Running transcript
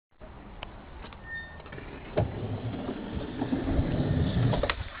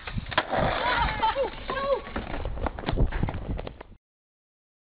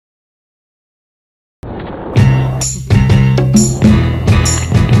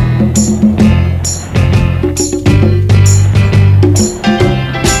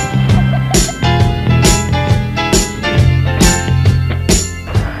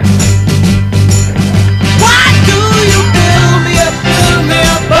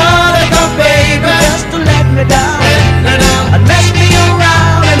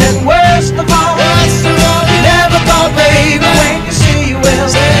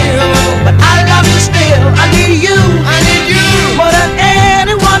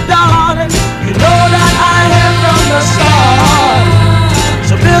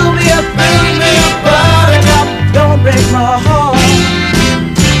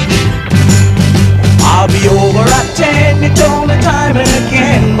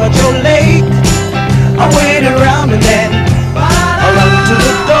but you're late. I wait around and then I run to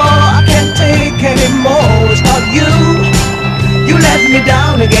the door. I can't take anymore. It's not you. You let me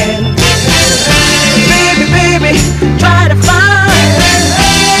down again. Baby, baby, try to find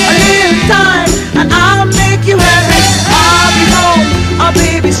a little time and I'll make you happy. I'll be home, I'll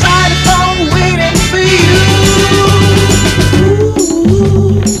be beside the phone waiting for you.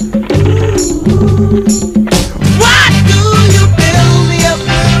 Why do you build me up,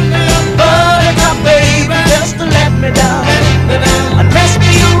 buttercup baby, just to let me down and mess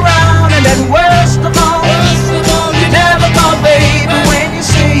me around, and then worst of all, you never call baby when you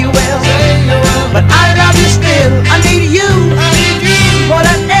say you will. But I love you still, I need you more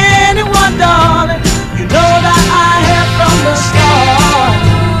than anyone, darling. You know that I have from the start.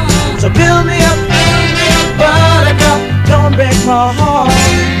 So build me up, buttercup, don't break my heart.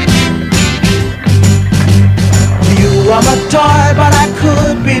 You are my toy, but I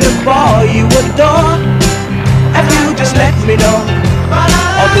could be the boy you adore if you just let me know.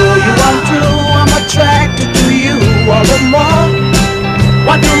 Although you are true, I'm attracted to you all the more.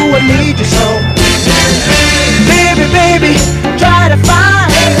 Why do I need you so? Baby, baby, try to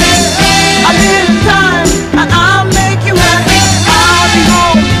find a little time and I'll make you happy. I'll be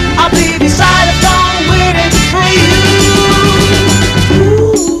home, I'll be beside the phone waiting for you.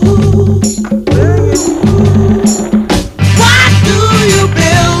 Why do you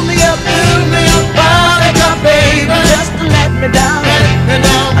build me up, buttercup baby, just to let me down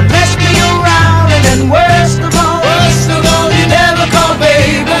and mess me around, and then worst of all, you never call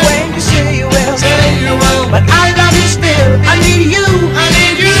baby when you say you will. But I love you still, I need you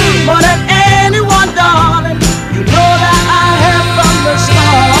more than anyone, darling. You know that I have from the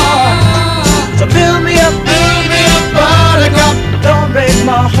start. So build me up, buttercup, don't break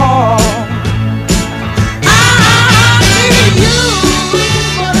my heart. I need you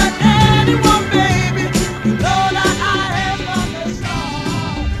more than anyone, baby. You know that I have from the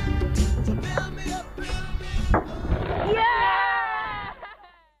start. So build me up.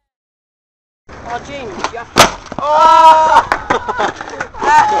 Oh, James, yeah. Oh!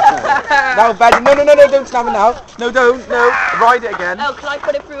 No, Betty, no, don't snap it now. No, don't, no. Ride it again. Oh, can I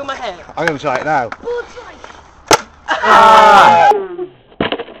put it through my hair? I'm going to try it now. Oh, it's right.